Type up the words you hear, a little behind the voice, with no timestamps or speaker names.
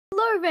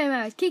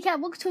everybody, it's Kitty Cat.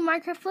 Welcome to a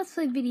Minecraft Let's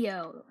Play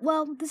video.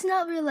 Well, this is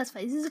not really Let's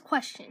Play, this is a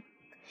question.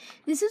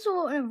 This is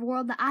a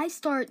world that I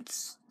started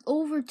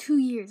over 2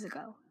 years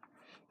ago.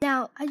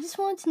 Now, I just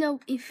wanted to know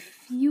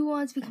if you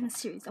want to become a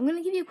series. I'm going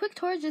to give you a quick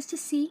tour just to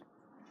see.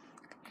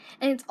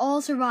 And it's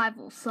all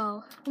survival,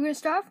 so we're going to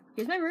start off.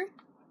 Here's my room.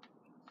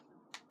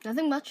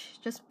 Nothing much,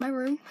 just my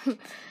room.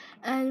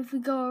 And if we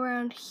go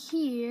around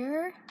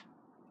here,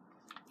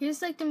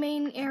 here's like the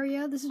main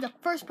area. This is the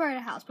first part of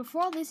the house.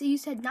 Before all this, it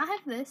used to not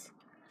have this.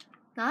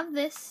 Not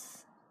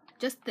this,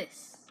 just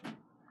this.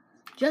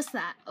 Just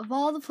that, of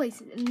all the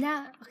places. And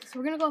now, okay, so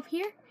we're gonna go up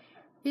here.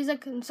 Here's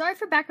like, I'm sorry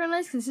for background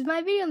noise, because this is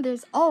my video and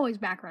there's always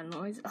background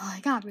noise. Oh, I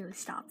gotta really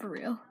stop for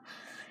real.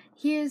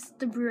 Here's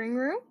the brewing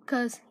room,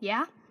 because,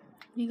 yeah.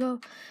 You go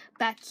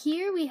back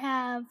here, we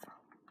have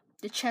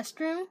the chest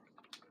room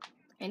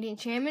and the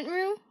enchantment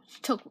room,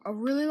 which took a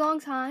really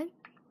long time.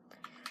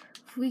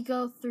 If we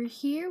go through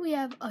here, we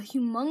have a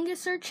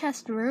humongouser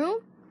chest room,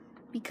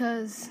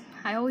 because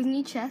I always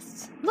need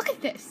chests. Look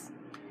at this.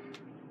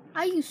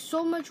 I use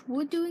so much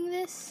wood doing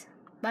this,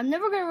 but I'm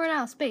never going to run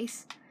out of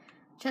space.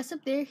 Chest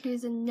up there.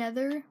 Here's a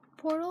nether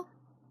portal.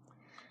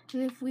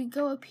 And if we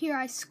go up here,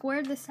 I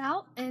squared this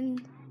out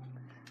and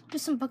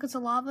just some buckets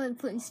of lava and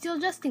flint and steel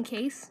just in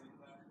case.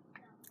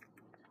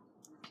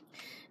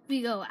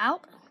 We go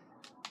out.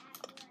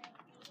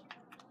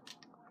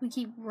 We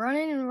keep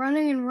running and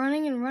running and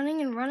running and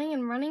running and running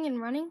and running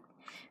and running.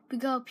 We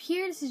go up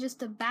here. This is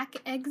just a back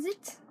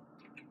exit.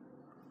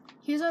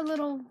 Here's our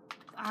little,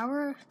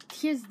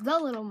 here's the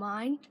little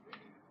mine.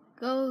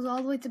 Goes all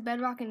the way to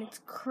bedrock and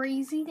it's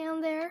crazy down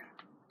there.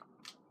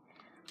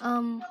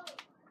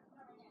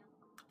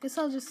 Guess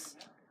I'll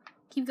just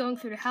keep going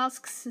through the house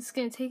because it's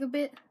going to take a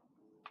bit.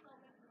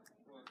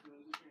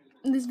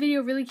 And this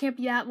video really can't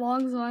be that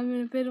long, so I'm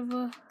in a bit of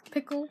a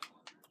pickle.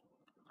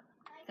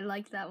 I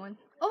like that one.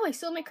 Oh, I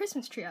still have my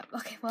Christmas tree up.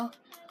 Okay, well,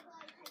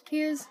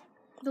 here's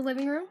the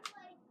living room.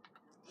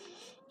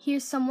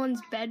 Here's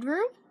someone's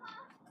bedroom.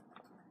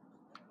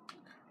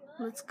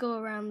 Let's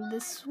go around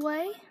this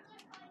way.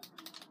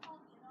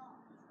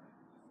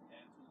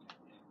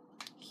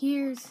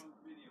 Here's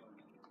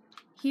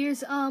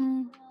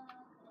I'm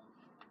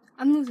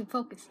losing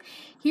focus.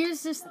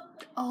 Here's just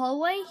a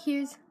hallway.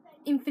 Here's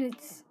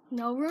infinite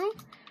snow room,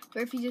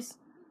 where if you just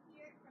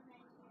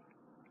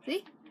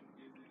see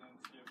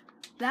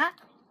that,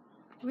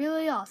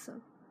 really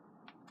awesome.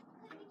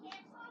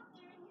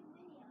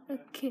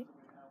 Okay.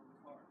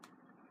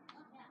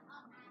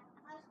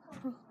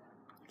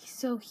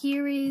 So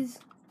here is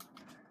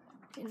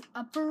an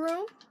upper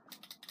room,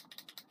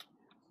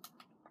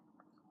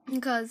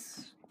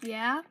 because,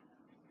 yeah.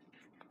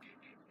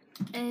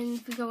 And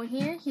if we go in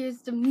here,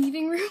 here's the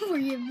meeting room where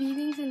you have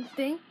meetings and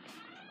things.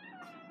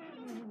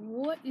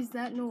 What is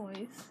that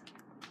noise?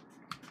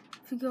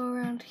 If we go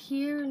around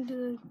here and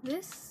do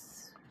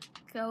this,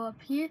 go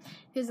up here,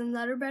 here's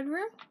another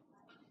bedroom.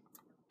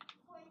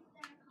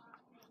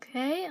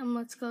 Okay, and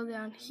let's go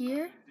down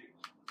here.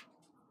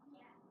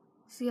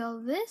 See all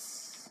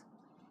this?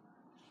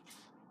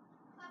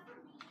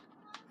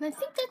 And I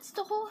think that's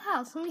the whole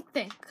house. Let me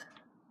think.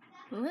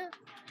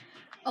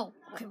 Oh,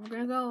 okay, we're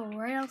gonna go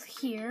right out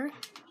here.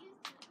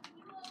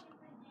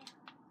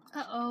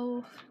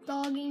 Uh-oh,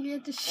 dog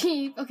ate the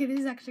sheep. Okay, this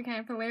is actually kind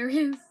of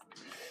hilarious.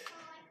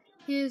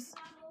 Here's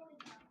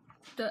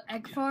the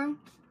egg farm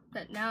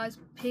that now has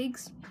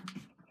pigs.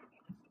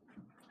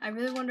 I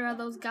really wonder how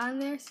those got in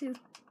there. See,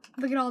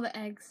 look at all the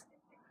eggs.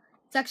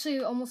 It's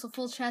actually almost a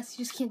full chest.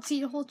 You just can't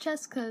see the whole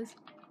chest because,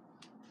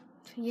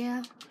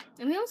 yeah.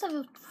 And we also have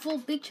a full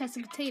big chest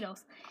of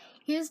potatoes.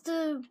 Here's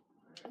the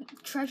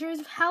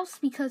treasures house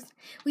because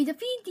we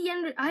defeat the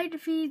ender.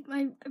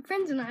 My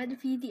friends and I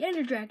defeat the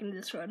ender dragon in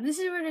this road. This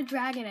is where the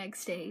dragon egg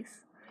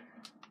stays.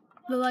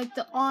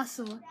 The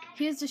awesome one.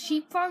 Here's the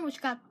sheep farm,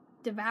 which got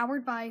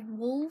devoured by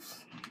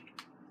wolves.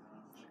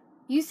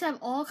 Used to have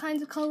all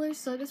kinds of colors,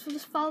 so I guess we'll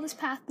just follow this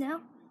path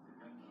now.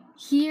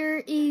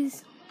 Here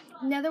is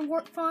nether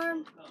wart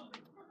farm.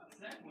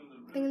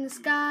 Thing in the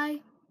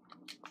sky.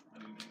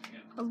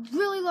 A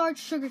really large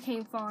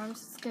sugarcane farm.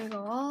 So it's gonna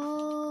go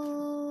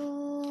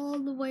all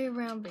the way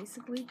around,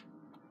 basically.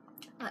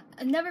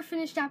 A never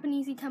finished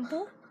Japanese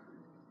temple.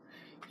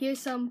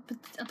 Here's a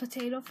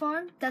potato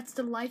farm. That's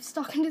the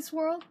livestock in this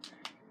world.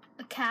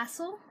 A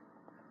castle.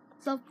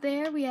 So up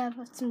there we have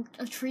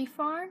a tree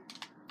farm.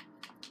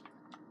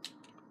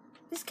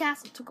 This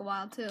castle took a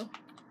while too.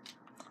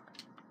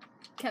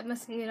 Kept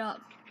messing it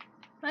up.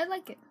 But I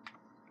like it.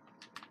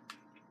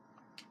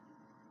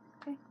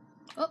 Okay.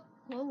 Oh,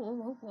 whoa, whoa,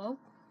 whoa, whoa.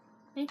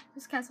 Hey,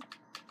 this castle.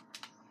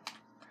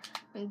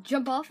 I'm gonna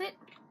jump off it.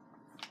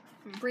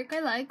 Break my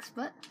legs,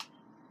 but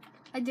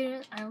I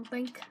didn't, I don't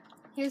think.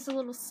 Here's a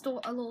little store.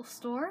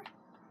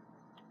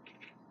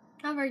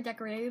 Not very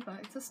decorated, but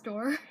it's a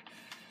store.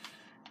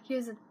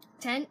 Here's a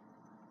tent.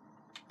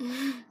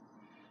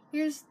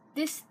 Here's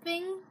this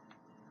thing,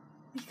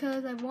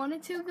 because I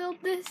wanted to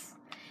build this.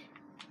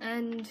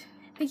 And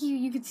I think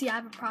you can see I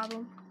have a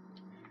problem.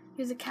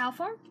 Here's a cow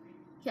farm.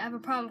 Yeah, I have a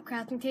problem with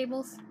crafting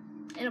tables.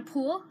 And a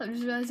pool. I'm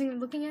just realizing I'm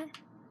looking at.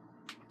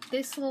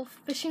 this little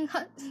fishing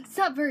hut. It's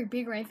not very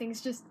big or anything.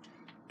 It's just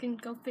you can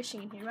go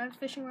fishing in here. Do I have a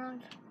fishing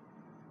rod?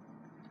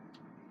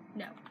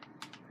 No,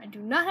 I do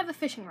not have a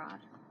fishing rod.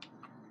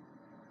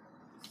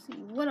 Let's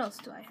see, what else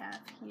do I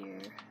have here?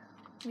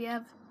 We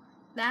have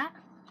that.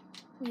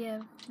 We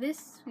have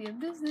this. We have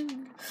this.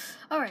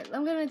 Alright,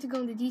 I'm going to have to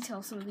go into detail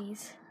of some of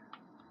these.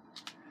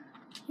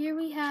 Here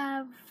we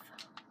have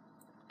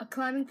a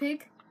climbing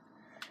pig.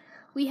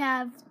 We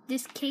have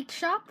this cake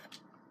shop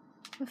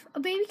with a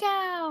baby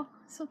cow.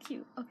 So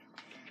cute. Okay.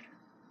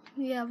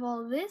 We have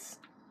all this.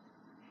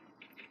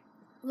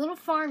 A little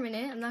farm in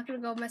it. I'm not going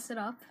to go mess it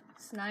up.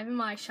 It's not even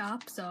my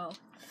shop, so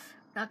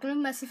not going to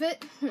mess with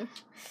it.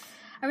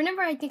 I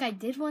remember I think I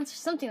did once or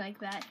something like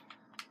that.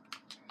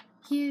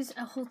 Here's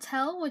a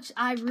hotel, which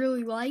I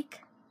really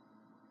like.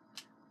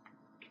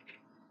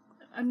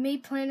 I may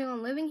planning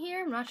on living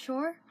here. I'm not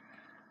sure.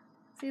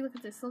 See, look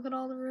at this. Look at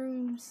all the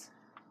rooms.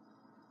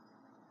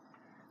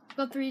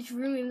 Go through each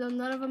room, even though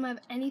none of them have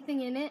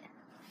anything in it.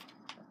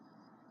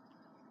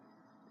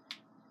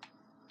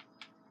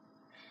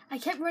 I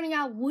kept running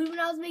out of wood when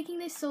I was making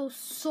this,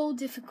 so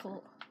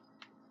difficult.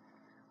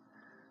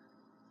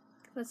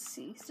 Let's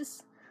see. It's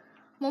just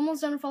I'm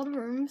almost done with all the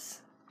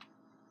rooms.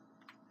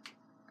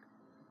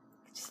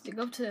 Just to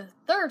go to the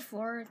 3rd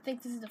floor. I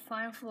think this is the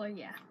final floor.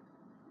 Yeah.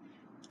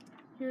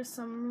 Here's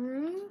some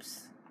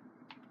rooms.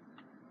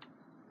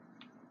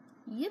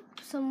 Yep,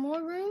 some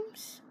more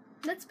rooms.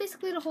 That's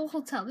basically the whole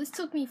hotel. This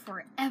took me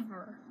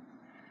forever.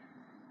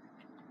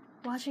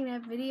 Watching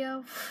that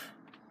video.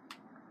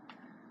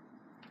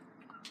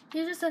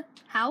 Here's just a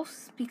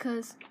house,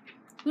 because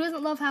who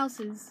doesn't love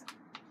houses?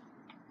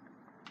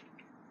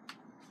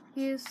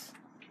 Here's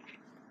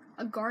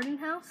a garden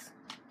house.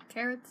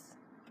 Carrots,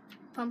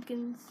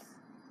 pumpkins.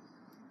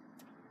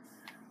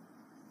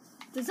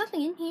 There's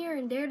nothing in here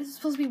and there. This is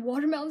supposed to be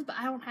watermelons, but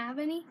I don't have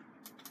any.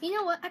 You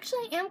know what?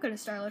 Actually, I am going to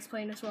start Let's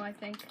Playing this one, I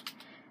think.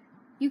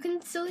 You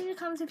can still leave in the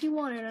comments if you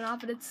want it or not,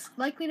 but it's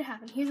likely to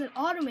happen. Here's an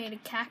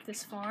automated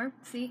cactus farm.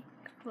 See?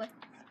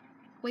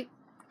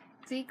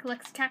 See?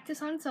 Collects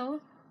cactus on its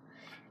own.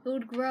 It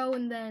would grow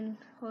and then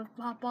it would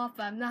pop off,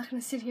 but I'm not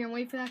going to sit here and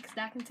wait for that because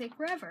that can take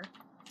forever.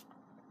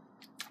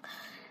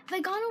 Have I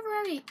gone over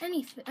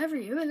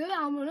every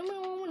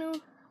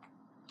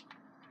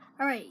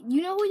Alright,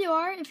 you know who you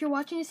are. If you're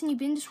watching this and you've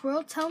been in this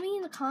world, tell me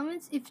in the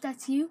comments if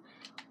that's you,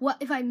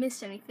 if I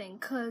missed anything,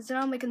 because then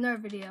I'll make another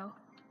video.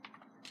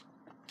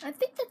 I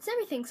think that's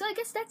everything, so I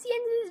guess that's the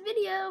end of this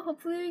video.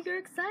 Hopefully you're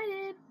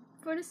excited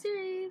for the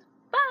series.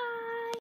 Bye!